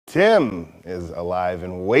Tim is alive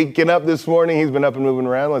and waking up this morning. He's been up and moving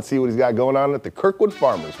around. Let's see what he's got going on at the Kirkwood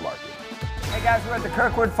Farmers Market. Hey guys, we're at the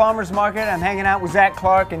Kirkwood Farmers Market. I'm hanging out with Zach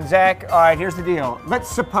Clark. And Zach, all right, here's the deal.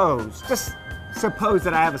 Let's just suppose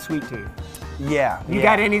that I have a sweet tooth. Yeah. You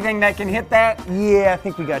got anything that can hit that? Yeah, I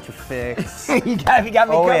think we got you fixed. you got me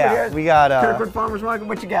covered here? We got Kirkwood Farmers Market,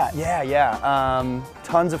 what you got? Yeah.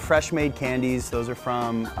 Tons of fresh made candies. Those are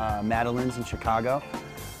from Madeline's in Chicago.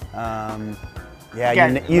 Yeah,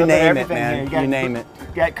 you name it, man. You name it.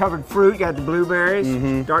 You got covered fruit, you got the blueberries,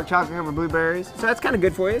 dark chocolate covered blueberries. So that's kind of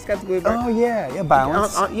good for you. It's got the blueberries. Oh, yeah,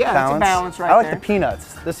 balance. Yeah, balance. It's a balance right there. I like there. the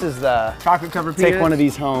peanuts. This is the chocolate covered peanuts. Take one of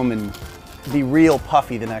these home and be real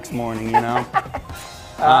puffy the next morning, you know?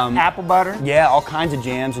 Apple butter. Yeah, all kinds of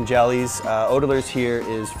jams and jellies. Odler's here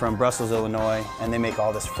is from Brussels, Illinois, and they make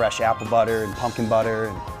all this fresh apple butter and pumpkin butter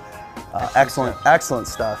and excellent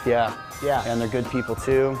stuff. Yeah. And they're good people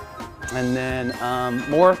too. And then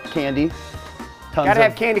more candy. Gotta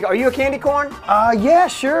have candy. Are you a candy corn? Yeah,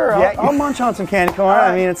 sure. I'll munch on some candy corn.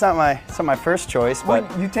 I mean, it's not my first choice,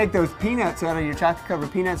 but you take those peanuts out of your chocolate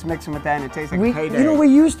covered peanuts, mix them with that, and it tastes like a payday. You know, we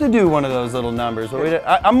used to do one of those little numbers, but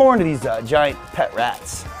I'm more into these giant pet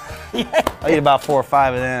rats. I eat about 4 or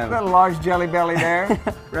 5 of them. Got a large jelly belly there,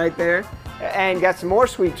 right there, and got some more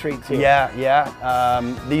sweet treats here. Yeah.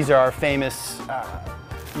 These are our famous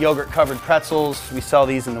yogurt covered pretzels. We sell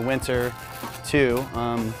these in the winter too.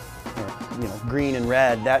 Green and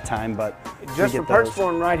red that time, but just for perch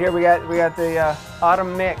form right here, we got the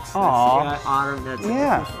autumn mix. Aww.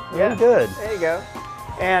 Very good. There you go.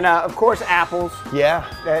 And of course, apples. Yeah.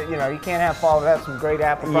 You can't have fall without some great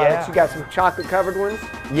apple products. You got some chocolate covered ones.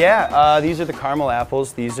 Yeah. These are the caramel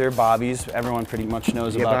apples. These are Bobby's. Everyone pretty much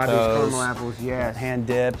knows about Bobby's those. Caramel apples. Yes. Hand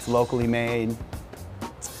dipped, locally made.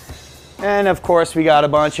 And of course, we got a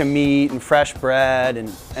bunch of meat and fresh bread, and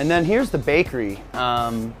then here's the bakery.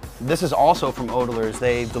 This is also from Odler's.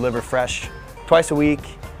 They deliver fresh twice a week.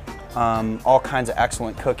 All kinds of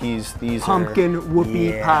excellent cookies. These pumpkin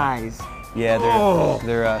whoopie pies. Yeah,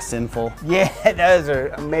 they're sinful. Yeah, those are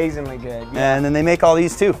amazingly good. Yeah. And then they make all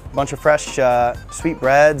these too. A bunch of fresh sweet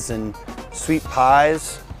breads and sweet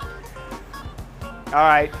pies. All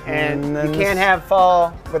right, and you can't have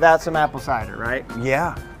fall without some apple cider, right?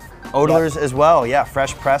 Yeah. Odler's as well, yeah,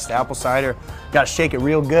 fresh pressed apple cider. Gotta shake it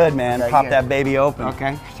real good, man. Pop that baby open.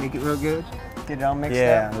 Okay, shake it real good. Get it all mixed up.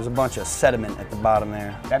 Yeah, there's a bunch of sediment at the bottom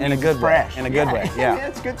there. That in a good way. In a good way, yeah. Yeah,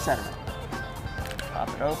 it's good sediment. Pop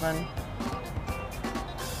it open.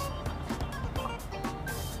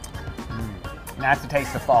 And that's the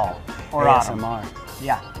taste of fall or autumn.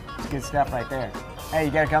 Yeah, it's good stuff right there. Hey,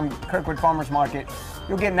 you gotta come to Kirkwood Farmers Market.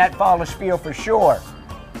 You'll get in that fallish feel for sure.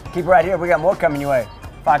 Keep it right here. We got more coming your way.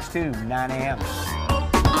 Fox 2, 9 a.m.